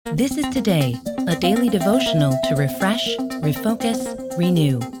This is Today, a daily devotional to refresh, refocus,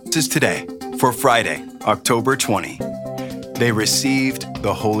 renew. This is Today for Friday, October 20. They received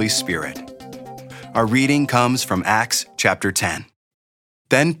the Holy Spirit. Our reading comes from Acts chapter 10.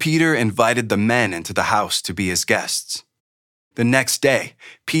 Then Peter invited the men into the house to be his guests. The next day,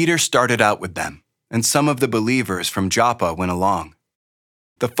 Peter started out with them, and some of the believers from Joppa went along.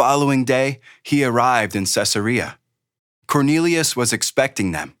 The following day, he arrived in Caesarea. Cornelius was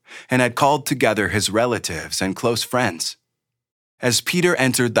expecting them and had called together his relatives and close friends. As Peter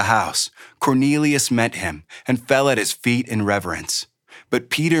entered the house, Cornelius met him and fell at his feet in reverence. But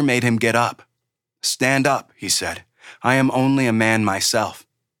Peter made him get up. "Stand up," he said. "I am only a man myself."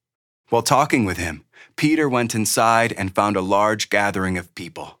 While talking with him, Peter went inside and found a large gathering of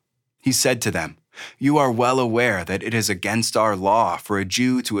people. He said to them, "You are well aware that it is against our law for a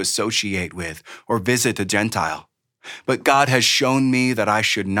Jew to associate with or visit a Gentile. But God has shown me that I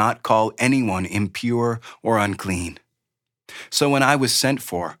should not call anyone impure or unclean. So when I was sent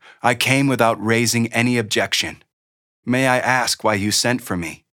for, I came without raising any objection. May I ask why you sent for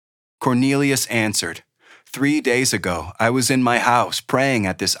me?" Cornelius answered, 3 days ago I was in my house praying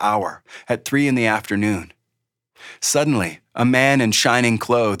at this hour, at 3 p.m. Suddenly, a man in shining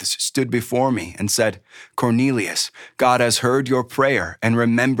clothes stood before me and said, "Cornelius, God has heard your prayer and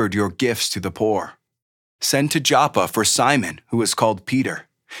remembered your gifts to the poor. Send to Joppa for Simon, who is called Peter.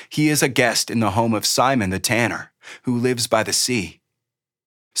 He is a guest in the home of Simon the tanner, who lives by the sea."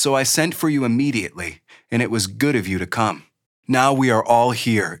 So I sent for you immediately, and it was good of you to come. Now we are all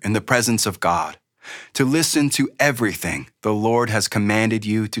here in the presence of God, to listen to everything the Lord has commanded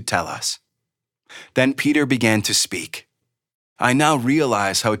you to tell us. Then Peter began to speak. "I now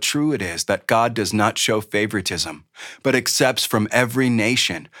realize how true it is that God does not show favoritism, but accepts from every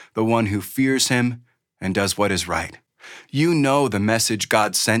nation the one who fears him and does what is right. You know the message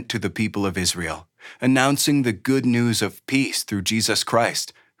God sent to the people of Israel, announcing the good news of peace through Jesus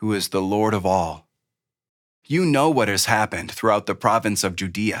Christ, who is the Lord of all. You know what has happened throughout the province of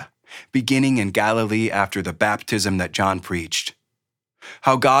Judea, beginning in Galilee after the baptism that John preached.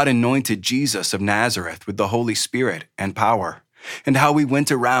 How God anointed Jesus of Nazareth with the Holy Spirit and power, and how he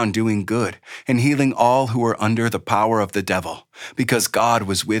went around doing good and healing all who were under the power of the devil, because God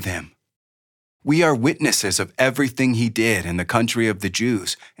was with him. We are witnesses of everything he did in the country of the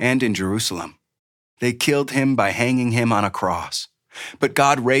Jews and in Jerusalem. They killed him by hanging him on a cross. But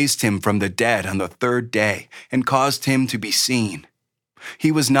God raised him from the dead on the 3rd day and caused him to be seen.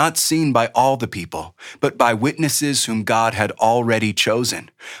 He was not seen by all the people, but by witnesses whom God had already chosen,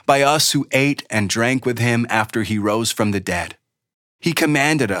 by us who ate and drank with him after he rose from the dead. He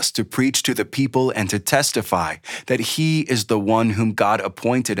commanded us to preach to the people and to testify that he is the one whom God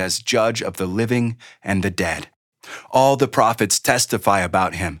appointed as judge of the living and the dead. All the prophets testify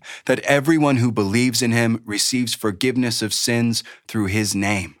about him, that everyone who believes in him receives forgiveness of sins through his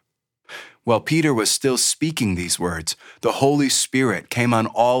name." While Peter was still speaking these words, the Holy Spirit came on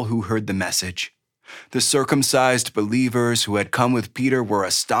all who heard the message. The circumcised believers who had come with Peter were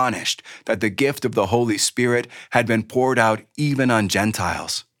astonished that the gift of the Holy Spirit had been poured out even on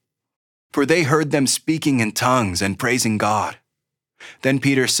Gentiles. For they heard them speaking in tongues and praising God. Then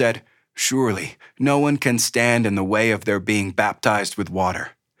Peter said, "Surely no one can stand in the way of their being baptized with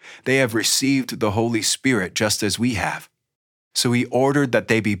water. They have received the Holy Spirit just as we have." So he ordered that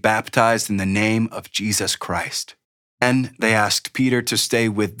they be baptized in the name of Jesus Christ. Then they asked Peter to stay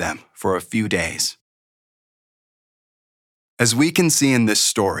with them for a few days. As we can see in this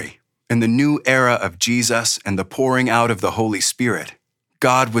story, in the new era of Jesus and the pouring out of the Holy Spirit,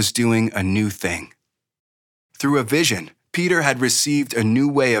 God was doing a new thing. Through a vision, Peter had received a new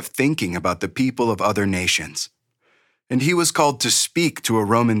way of thinking about the people of other nations, and he was called to speak to a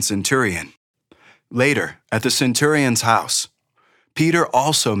Roman centurion. Later, at the centurion's house, Peter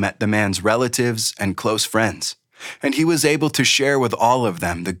also met the man's relatives and close friends, and he was able to share with all of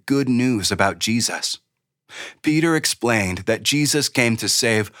them the good news about Jesus. Peter explained that Jesus came to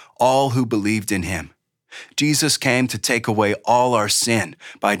save all who believed in him. Jesus came to take away all our sin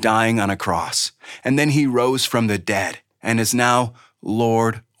by dying on a cross, and then he rose from the dead and is now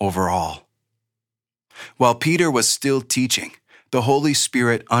Lord over all. While Peter was still teaching, the Holy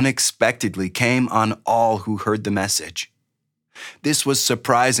Spirit unexpectedly came on all who heard the message. This was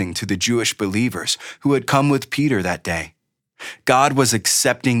surprising to the Jewish believers who had come with Peter that day. God was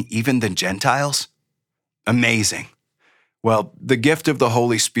accepting even the Gentiles? Amazing. Well, the gift of the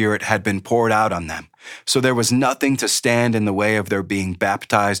Holy Spirit had been poured out on them, so there was nothing to stand in the way of their being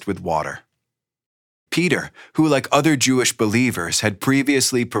baptized with water. Peter, who like other Jewish believers had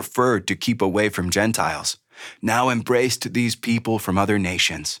previously preferred to keep away from Gentiles, now embraced these people from other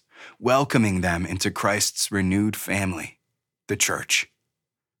nations, welcoming them into Christ's renewed family, the church.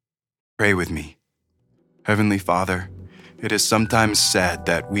 Pray with me. Heavenly Father, it is sometimes said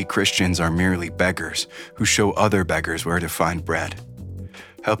that we Christians are merely beggars who show other beggars where to find bread.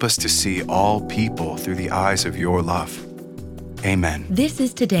 Help us to see all people through the eyes of your love. Amen. This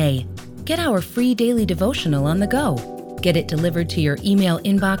is Today. Get our free daily devotional on the go. Get it delivered to your email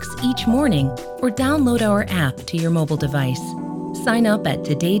inbox each morning or download our app to your mobile device. Sign up at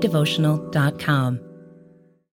todaydevotional.com.